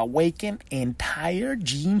begins to awaken entire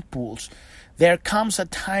gene pools. There comes a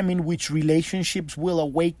time in which relationships will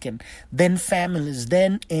awaken, then families,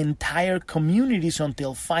 then entire communities,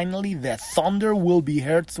 until finally the thunder will be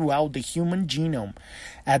heard throughout the human genome.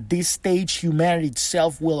 At this stage, humanity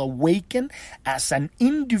itself will awaken as an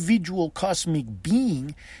individual cosmic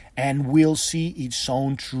being and will see its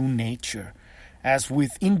own true nature. As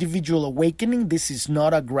with individual awakening, this is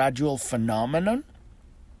not a gradual phenomenon.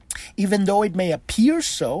 Even though it may appear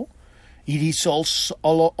so, it is also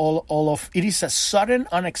it is a sudden,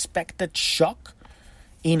 unexpected shock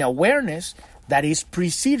in awareness that is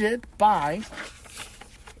preceded by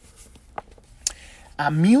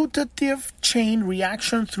a mutative chain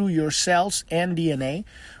reaction through your cells and DNA.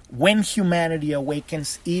 When humanity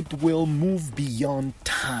awakens, it will move beyond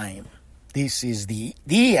time. This is the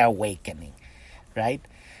awakening, right?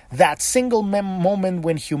 That single moment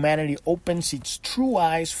when humanity opens its true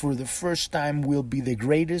eyes for the first time will be the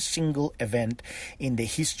greatest single event in the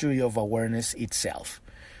history of awareness itself.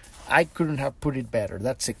 I couldn't have put it better.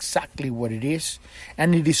 That's exactly what it is.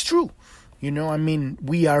 And it is true.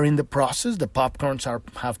 We are in the process. The popcorns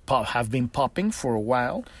have been popping for a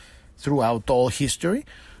while throughout all history.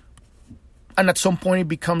 And at some point it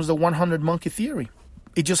becomes the 100 monkey theory.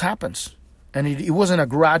 It just happens. And it wasn't a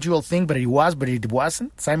gradual thing, but it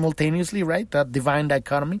wasn't simultaneously, right? That divine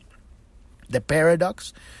dichotomy, the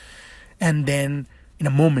paradox. And then in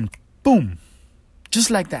a moment, boom,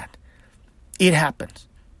 just like that, it happens.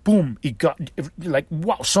 Boom, it got like,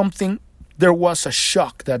 wow, something, there was a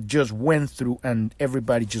shock that just went through and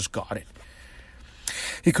everybody just got it.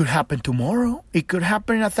 It could happen tomorrow. It could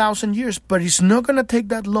happen in 1,000 years, but it's not going to take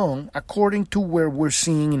that long according to where we're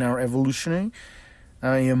seeing in our evolutionary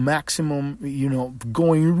maximum,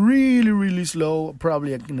 going really, really slow,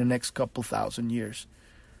 probably in the next couple thousand years.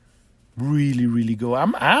 Really, really go.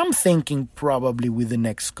 I'm thinking probably with the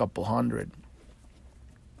next couple hundred.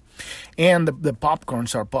 And the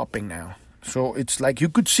popcorns are popping now. So it's like you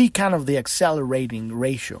could see kind of the accelerating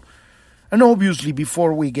ratio. And obviously,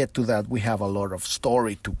 before we get to that, we have a lot of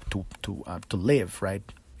story to live, right?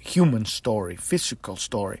 Human story, physical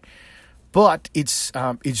story. But it's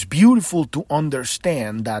beautiful to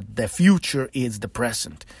understand that the future is the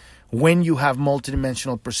present. when you have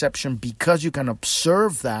multidimensional perception, because you can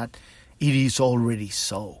observe that, it is already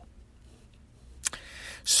so.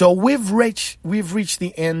 So we've reached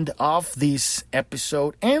the end of this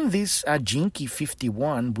episode and this Jinky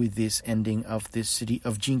 51, with this ending of this Siddhi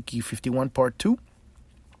of Jinky 51 part 2.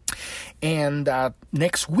 And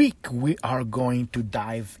next week we are going to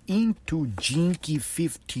dive into Jinky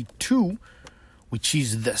 52, which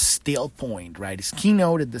is the still point, right? It's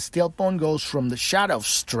keynoted. The still point goes from the shadow of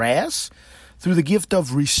stress through the gift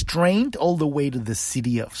of restraint all the way to the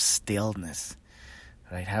city of stillness,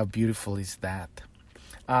 right? How beautiful is that?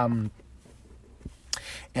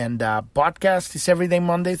 Podcast is every day,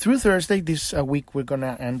 Monday through Thursday. This week we're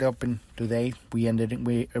gonna end up in today. We're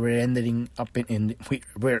ending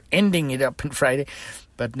it up in Friday,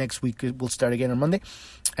 but next week we'll start again on Monday.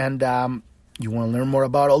 And you want to learn more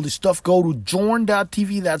about all this stuff, go to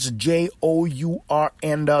journ.tv. That's JOURN.tv.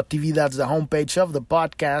 That's the homepage of the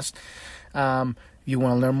podcast. You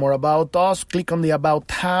want to learn more about us, click on the About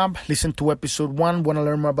tab. Listen to episode 1. Want to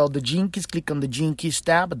learn more about the Jinkies, click on the Jinkies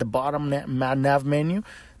tab at the bottom nav menu.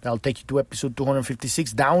 That'll take you to episode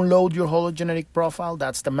 256. Download your hologenetic profile.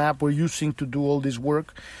 That's the map we're using to do all this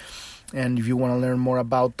work. And if you want to learn more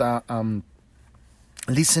about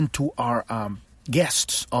listen to our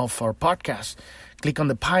guests of our podcast, click on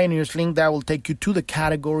the Pioneers link. That will take you to the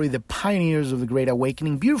category, the Pioneers of the Great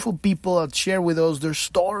Awakening. Beautiful people that share with us their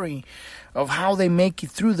story of how they make it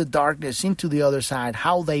through the darkness into the other side,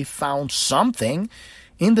 how they found something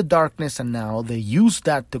in the darkness, and now they use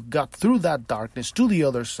that to get through that darkness to the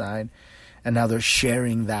other side, and now they're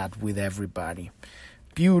sharing that with everybody.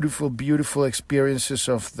 Beautiful, beautiful experiences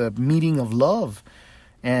of the meeting of love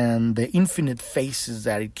and the infinite faces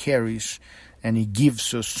that it carries, and it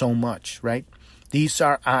gives us so much, right? These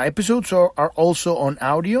are episodes are also on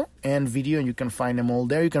audio and video, and you can find them all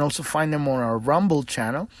there. You can also find them on our Rumble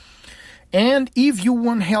channel. And if you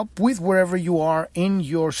want help with wherever you are in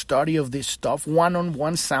your study of this stuff,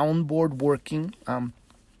 one-on-one soundboard working,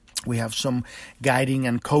 we have some guiding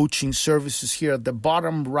and coaching services here. At the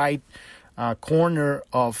bottom right corner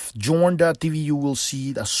of journ.tv, you will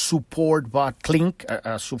see the support link,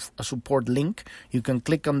 a support link. You can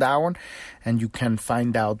click on that one, and you can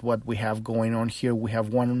find out what we have going on here. We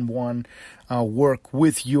have one-on-one work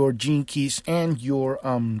with your Jinkies and your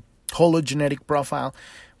hologenetic profile.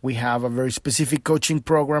 We have a very specific coaching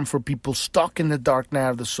program for people stuck in the dark night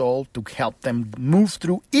of the soul to help them move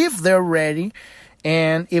through if they're ready.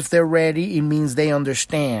 And if they're ready, it means they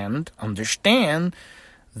understand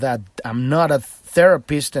that I'm not a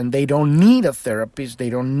therapist, and they don't need a therapist. They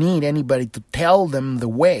don't need anybody to tell them the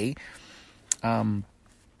way.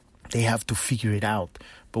 They have to figure it out.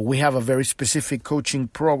 But we have a very specific coaching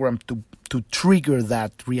program to trigger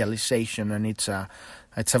that realization, and it's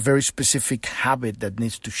a very specific habit that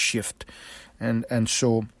needs to shift. And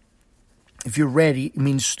so if you're ready, it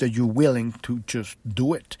means that you're willing to just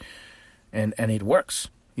do it. And it works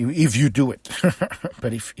if you do it.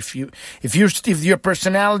 But if your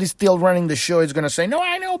personality is still running the show, it's going to say, no,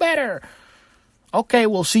 I know better. Okay,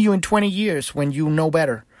 we'll see you in 20 years when you know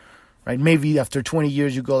better. Right? Maybe after 20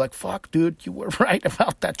 years you go like, fuck, dude, you were right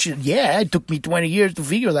about that shit. Yeah, it took me 20 years to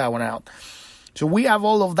figure that one out. So we have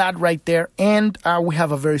all of that right there, and we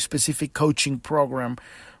have a very specific coaching program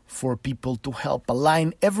for people to help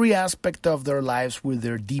align every aspect of their lives with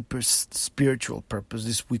their deepest spiritual purpose.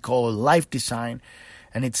 This we call life design,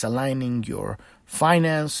 and it's aligning your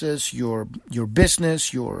finances, your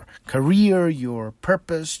business, your career, your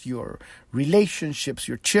purpose, your relationships,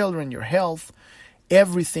 your children, your health,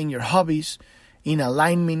 everything, your hobbies, in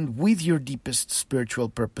alignment with your deepest spiritual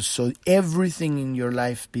purpose. So everything in your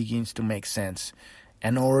life begins to make sense,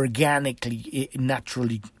 and organically, it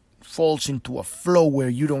naturally falls into a flow where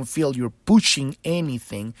you don't feel you're pushing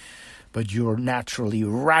anything, but you're naturally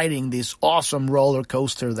riding this awesome roller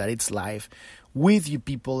coaster that it's life with you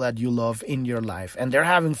people that you love in your life. And they're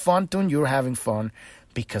having fun too, and you're having fun,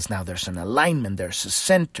 because now there's an alignment, there's a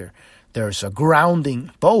center, there's a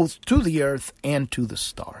grounding both to the earth and to the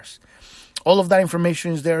stars. All of that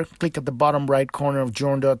information is there. Click at the bottom right corner of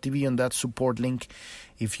journ.tv on that support link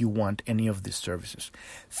if you want any of these services.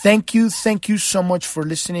 Thank you so much for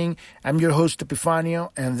listening. I'm your host, Epifanio,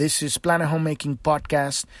 and this is Planet Homemaking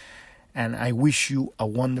Podcast, and I wish you a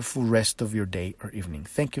wonderful rest of your day or evening.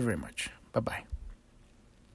 Thank you very much. Bye-bye.